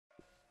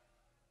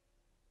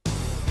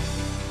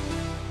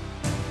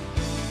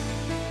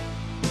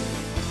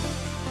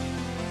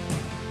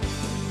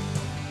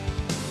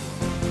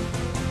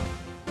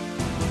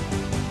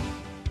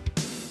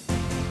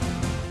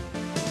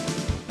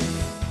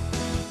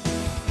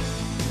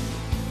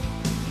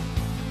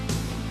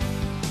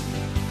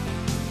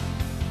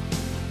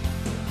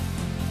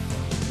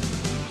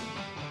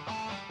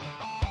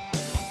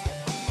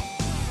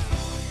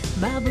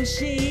眩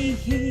しい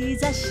日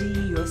差し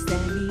を背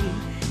に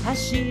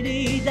走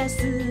り出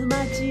す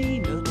街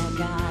の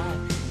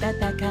中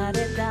叩か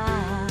れた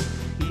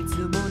いつ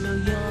もの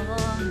よ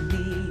う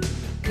に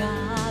肩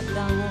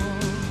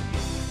を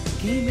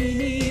君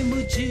に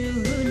夢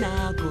中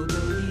なこと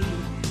に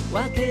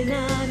わけ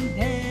なん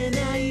て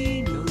な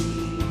いのに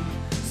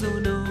そ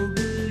の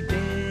腕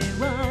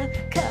は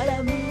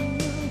絡む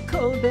こ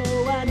と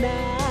はな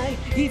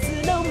いい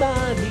つの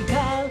間に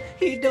か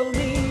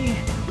瞳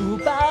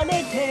奪わ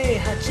れて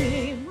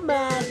始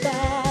まった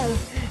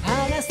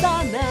離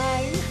さな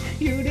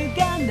い揺る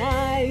が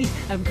ない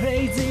I'm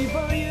crazy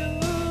for you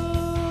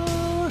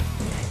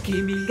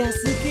君が好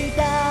き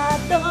だ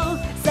と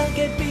叫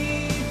び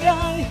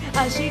たい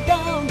明日を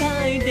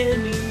変えて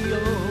みよ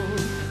う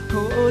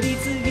凍り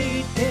つ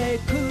いて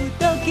く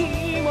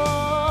時も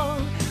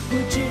ぶ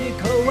ち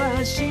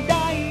壊し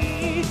たい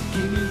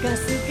君が好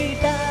き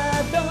だ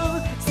と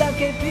叫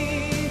び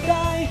た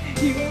い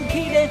勇気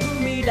で踏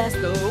み出そ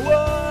う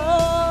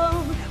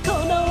こ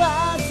の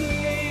熱い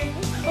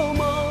想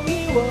い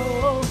を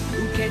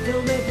受け止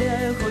めて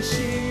ほし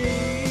い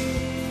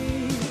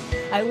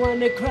I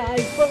wanna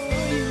cry for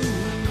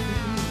you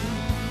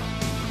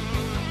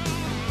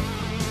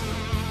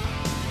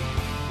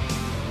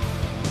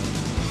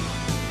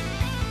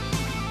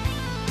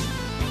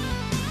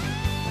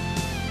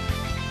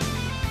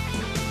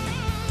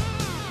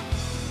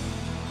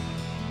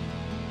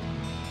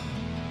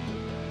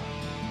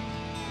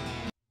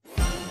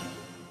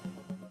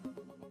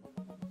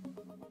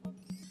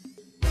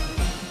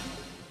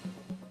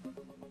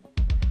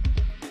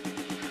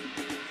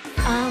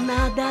あ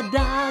なた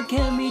だけ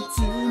見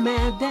つめ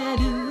て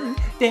る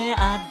出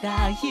会っ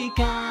た日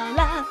か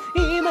ら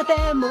今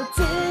でもずっ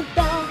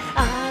と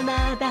あ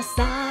なた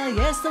さ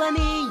えそばに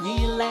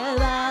いれ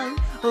ば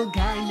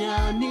他に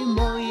何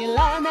もい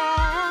らな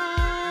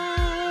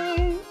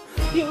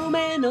い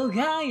夢の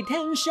ハイテ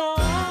ンショ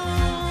ン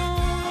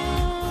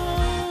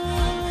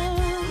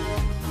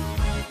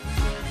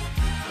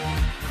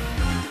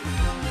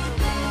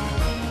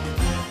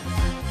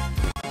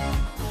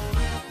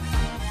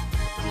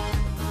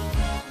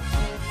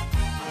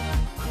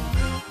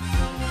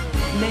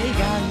願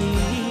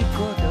い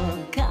事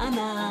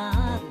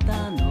叶っ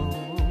たの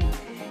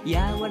柔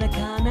ら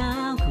か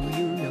な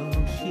冬の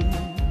日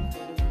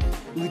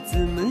うつ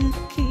む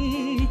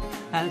き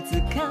恥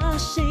ずか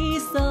し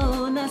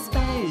そうなスペ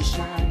シ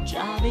ャルジ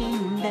ャビ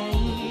ンデ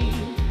イ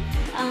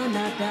あ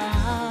な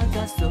た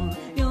がそう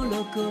喜ぶ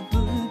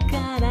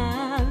か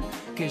ら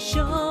化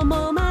粧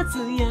もまず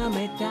や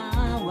めた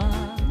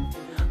わ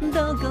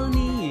どこ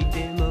にい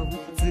ても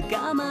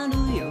捕まる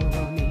よ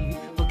うに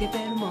ポケ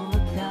ベル持っ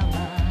た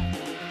わ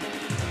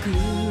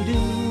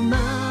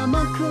車も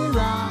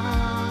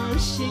詳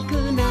しく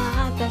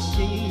なった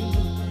し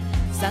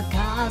サッ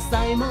カー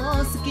祭も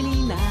好き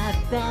になっ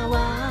た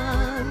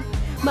わ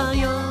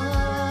迷っ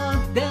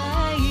て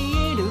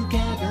いるけ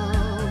ど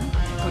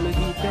この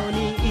人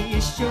に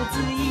一生つ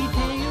いて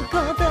ゆくこ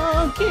と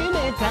を決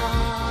めた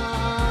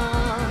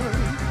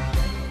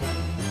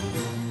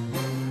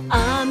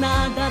あ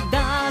なた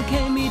だ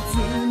け見つ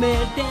め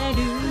て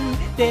る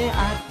出会っ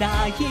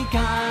た日か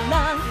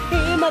ら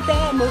今で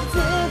もず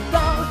っと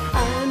あ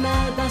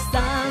なた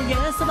さ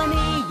えそばにい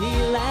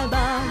れ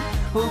ば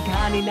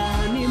他に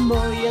何も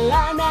い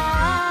らな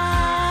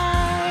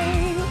い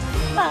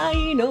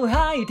愛の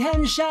ハイテ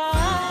ンショ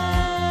ン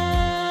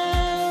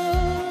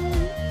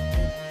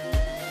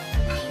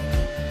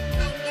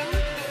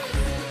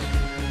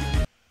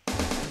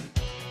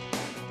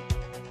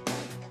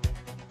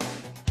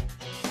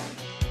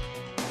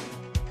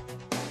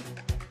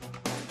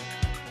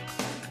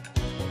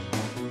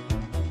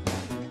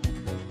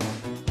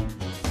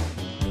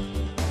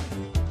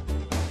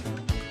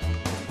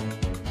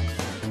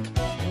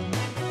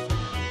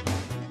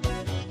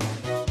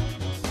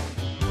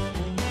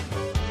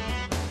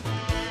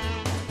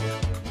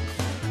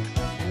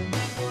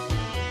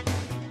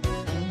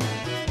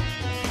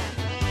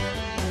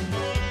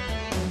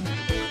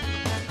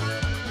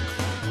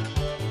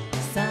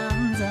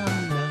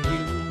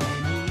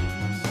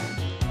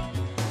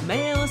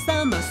目を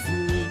覚ます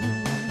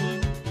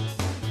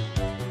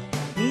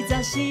日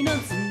差しの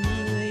強い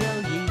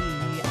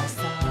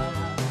朝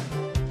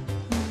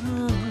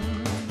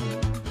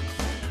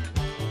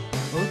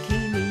お気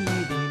に入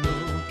りの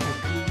曲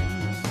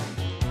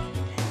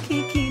聴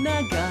き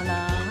ながら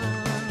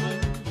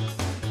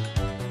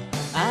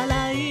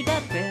洗い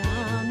たて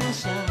の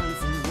シャ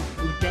ツ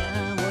腕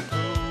を通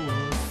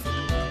す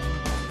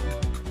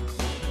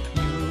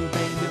夢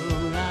の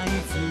合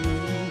図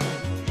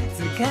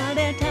疲れ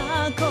た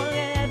これ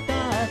だ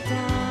った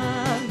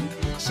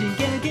刺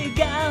激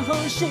が欲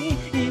し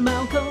い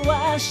今を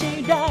壊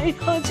したい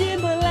落ち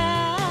ぶら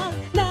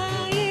な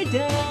い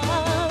で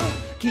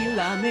き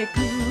らめく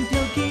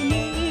時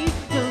に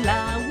とら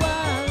わ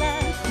れ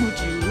夢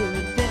中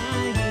でい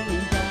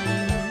たい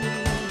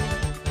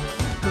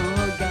後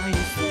悔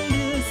する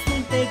素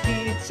敵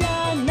じゃ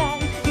ない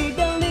一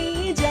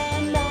人じゃ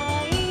な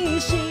い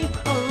し溢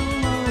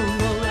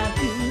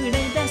れ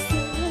出す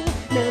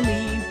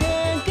涙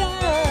が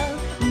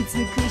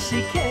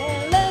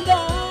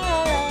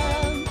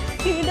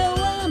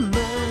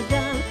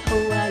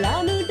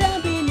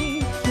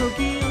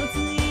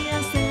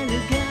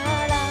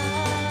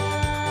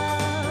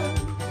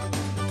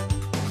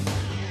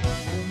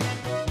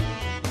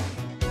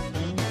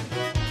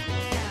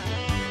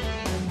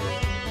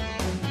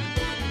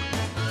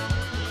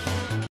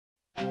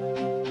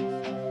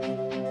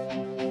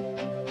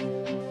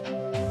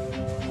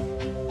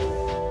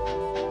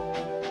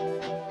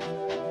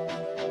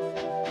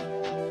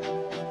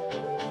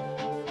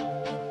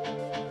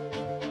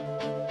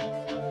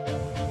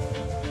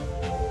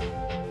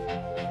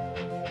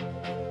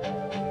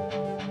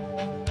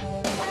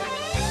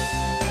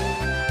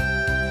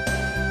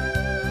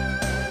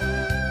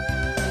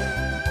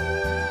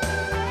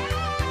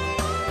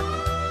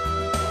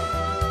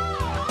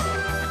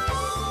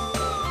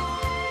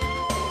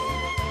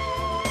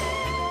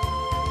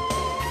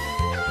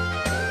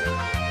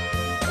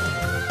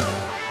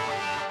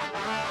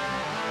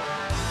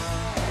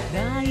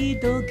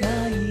都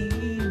会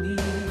に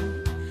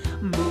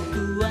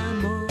僕は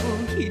もう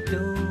一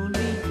人で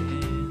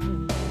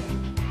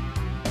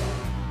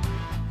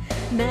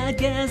投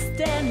げ捨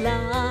て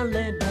ら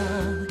れた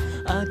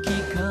空き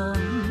缶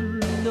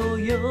の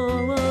よ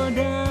うだ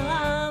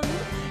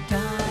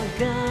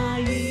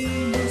互い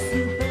のす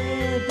べ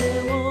て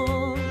を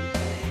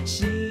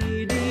知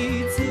り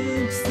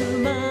尽くす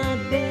ま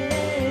で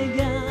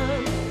が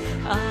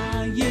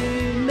愛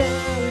な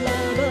ら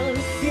ばい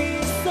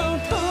っそ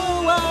永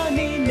遠に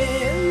寝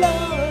ろ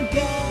が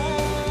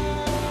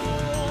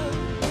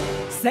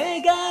世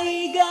界